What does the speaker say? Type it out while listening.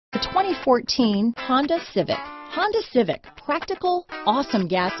The 2014 Honda Civic. Honda Civic, practical, awesome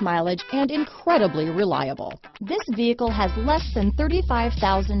gas mileage, and incredibly reliable. This vehicle has less than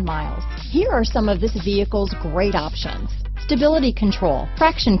 35,000 miles. Here are some of this vehicle's great options: stability control,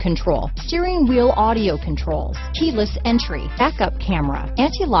 traction control, steering wheel audio controls, keyless entry, backup camera,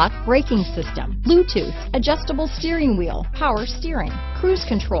 anti-lock braking system, Bluetooth, adjustable steering wheel, power steering, cruise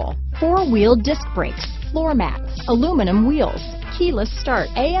control, four-wheel disc brakes, floor mats, aluminum wheels, keyless start,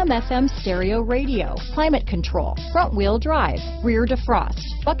 AM/FM stereo radio, climate control, front wheel drive, rear defrost,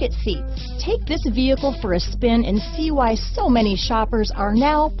 bucket seats. Take this vehicle for a spin and see why so many shoppers are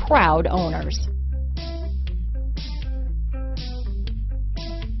now proud owners.